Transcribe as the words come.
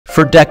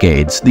For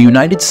decades, the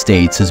United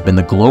States has been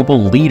the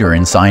global leader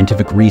in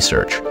scientific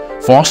research,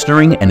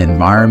 fostering an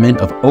environment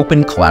of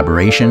open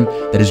collaboration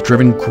that has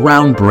driven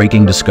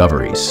groundbreaking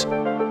discoveries.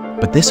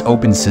 But this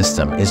open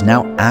system is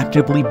now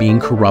actively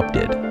being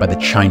corrupted by the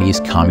Chinese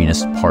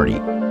Communist Party.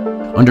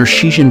 Under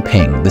Xi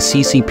Jinping, the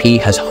CCP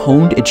has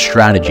honed its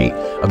strategy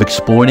of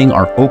exploiting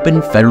our open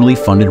federally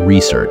funded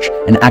research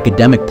and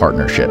academic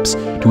partnerships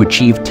to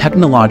achieve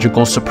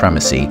technological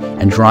supremacy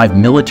and drive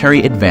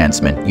military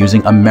advancement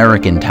using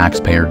American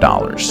taxpayer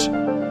dollars.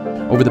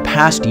 Over the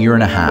past year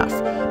and a half,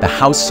 the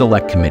House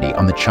Select Committee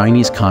on the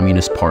Chinese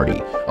Communist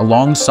Party,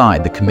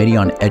 alongside the Committee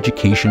on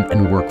Education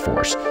and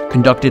Workforce,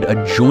 conducted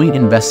a joint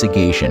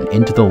investigation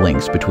into the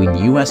links between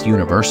U.S.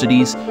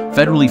 universities,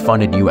 federally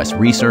funded U.S.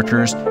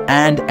 researchers,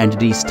 and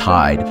entities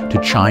tied to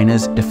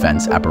China's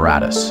defense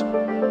apparatus.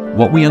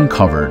 What we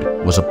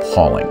uncovered was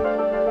appalling.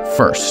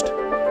 First,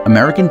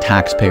 American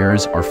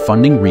taxpayers are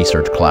funding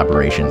research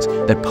collaborations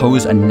that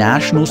pose a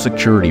national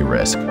security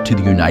risk to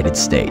the United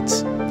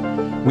States.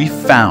 We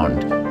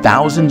found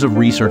thousands of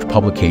research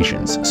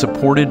publications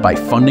supported by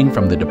funding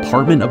from the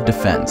Department of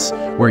Defense,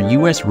 where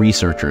U.S.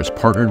 researchers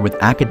partnered with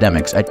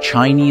academics at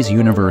Chinese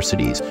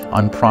universities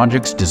on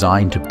projects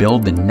designed to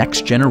build the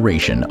next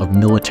generation of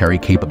military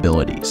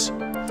capabilities.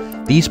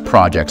 These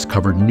projects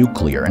covered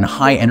nuclear and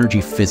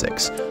high-energy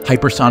physics,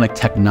 hypersonic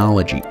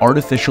technology,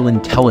 artificial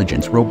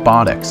intelligence,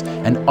 robotics,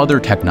 and other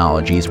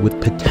technologies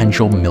with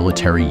potential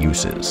military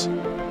uses.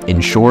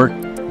 In short,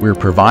 we're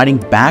providing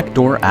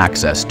backdoor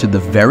access to the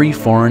very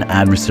foreign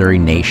adversary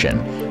nation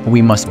who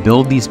we must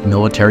build these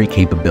military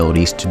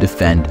capabilities to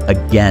defend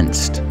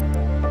against.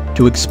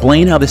 To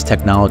explain how this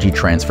technology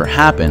transfer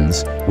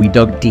happens, we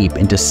dug deep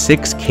into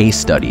 6 case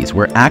studies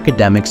where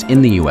academics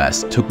in the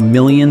US took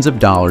millions of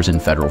dollars in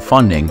federal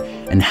funding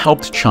and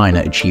helped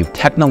China achieve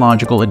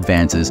technological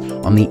advances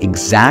on the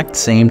exact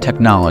same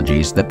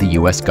technologies that the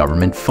US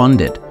government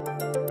funded.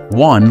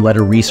 One led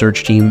a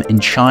research team in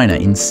China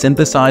in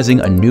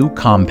synthesizing a new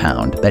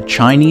compound that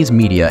Chinese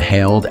media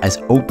hailed as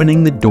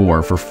opening the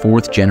door for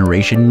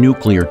 4th-generation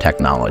nuclear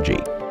technology.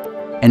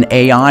 An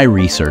AI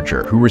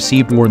researcher who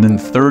received more than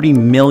 $30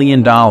 million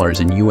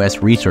in US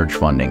research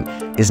funding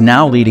is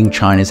now leading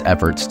China's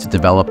efforts to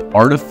develop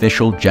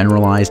artificial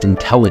generalized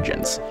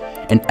intelligence,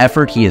 an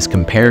effort he has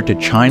compared to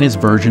China's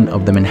version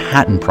of the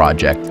Manhattan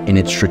Project in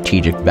its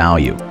strategic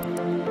value.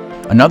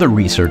 Another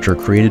researcher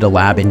created a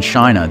lab in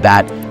China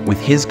that, with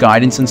his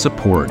guidance and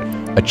support,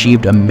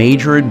 achieved a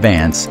major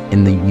advance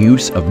in the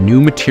use of new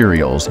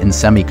materials in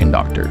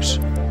semiconductors.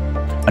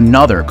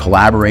 Another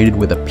collaborated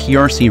with a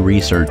PRC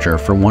researcher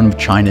for one of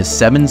China's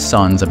 7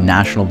 sons of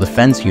national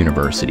defense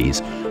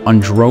universities on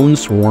drone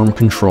swarm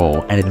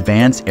control and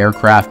advanced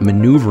aircraft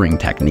maneuvering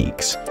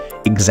techniques,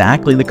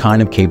 exactly the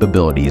kind of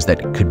capabilities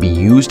that could be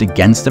used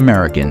against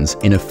Americans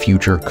in a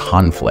future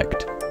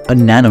conflict. A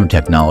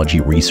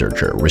nanotechnology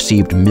researcher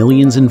received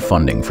millions in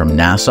funding from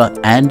NASA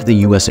and the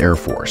US Air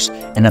Force,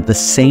 and at the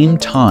same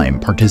time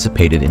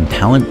participated in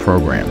talent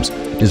programs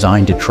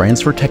designed to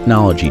transfer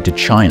technology to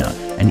China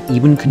and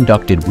even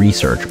conducted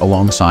research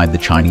alongside the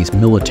Chinese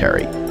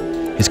military.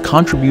 His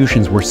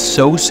contributions were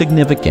so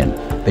significant,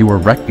 they were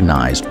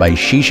recognized by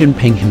Xi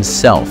Jinping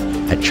himself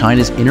at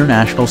China's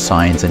International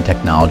Science and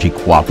Technology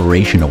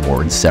Cooperation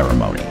Awards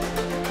ceremony.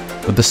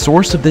 But the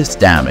source of this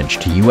damage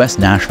to US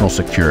national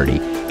security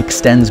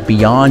extends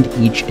beyond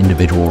each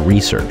individual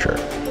researcher.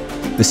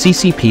 The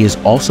CCP is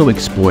also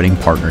exploiting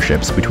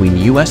partnerships between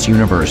US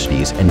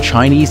universities and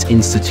Chinese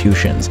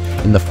institutions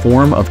in the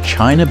form of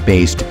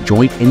China-based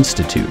joint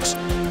institutes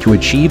to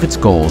achieve its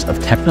goals of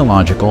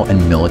technological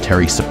and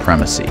military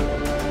supremacy.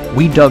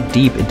 We dug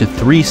deep into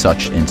 3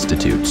 such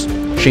institutes: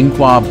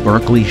 Tsinghua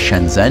Berkeley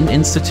Shenzhen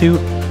Institute,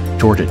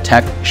 Georgia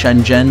Tech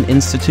Shenzhen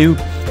Institute,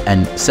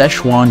 and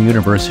Sichuan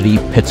University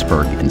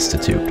Pittsburgh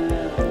Institute.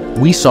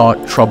 We saw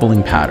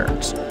troubling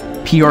patterns: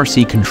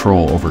 PRC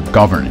control over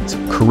governance,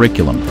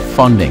 curriculum,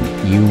 funding,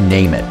 you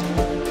name it.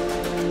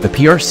 The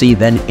PRC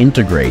then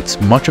integrates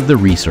much of the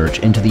research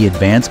into the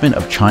advancement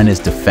of China's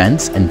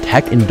defense and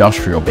tech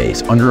industrial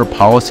base under a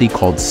policy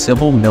called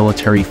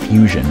civil-military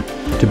fusion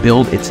to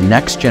build its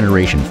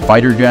next-generation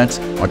fighter jets,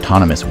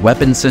 autonomous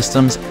weapon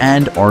systems,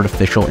 and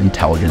artificial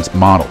intelligence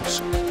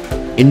models.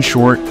 In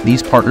short,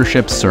 these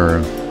partnerships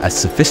serve as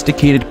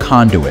sophisticated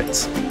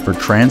conduits for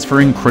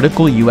transferring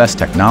critical US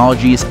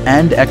technologies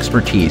and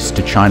expertise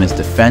to China's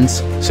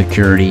defense,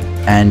 security,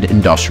 and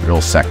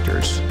industrial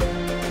sectors.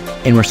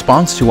 In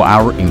response to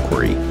our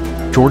inquiry,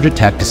 Georgia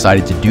Tech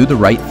decided to do the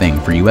right thing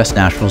for US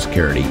national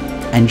security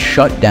and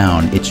shut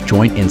down its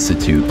joint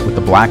institute with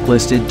the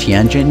blacklisted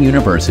Tianjin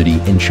University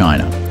in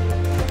China.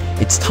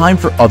 It's time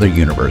for other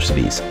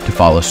universities to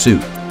follow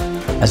suit.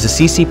 As the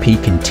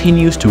CCP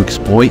continues to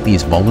exploit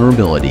these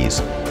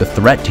vulnerabilities, the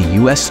threat to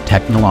US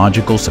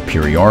technological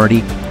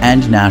superiority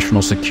and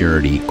national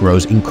security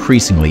grows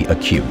increasingly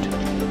acute.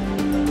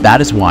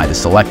 That is why the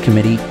Select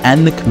Committee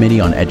and the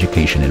Committee on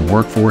Education and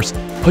Workforce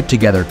put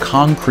together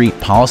concrete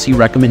policy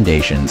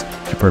recommendations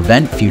to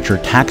prevent future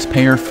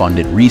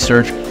taxpayer-funded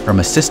research from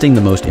assisting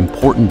the most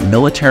important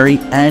military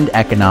and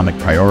economic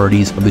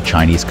priorities of the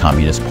Chinese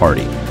Communist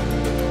Party.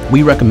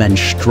 We recommend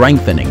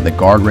strengthening the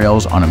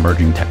guardrails on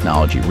emerging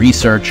technology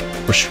research,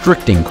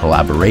 restricting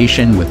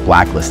collaboration with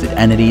blacklisted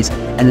entities,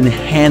 and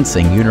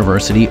enhancing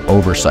university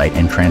oversight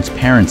and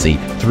transparency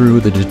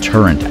through the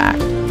Deterrent Act.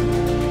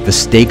 The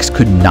stakes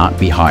could not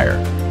be higher.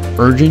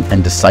 Urgent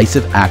and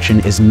decisive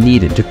action is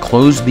needed to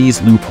close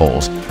these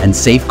loopholes and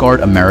safeguard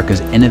America's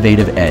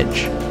innovative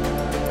edge.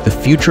 The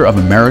future of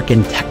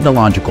American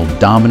technological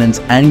dominance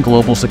and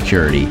global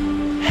security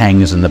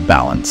hangs in the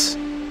balance.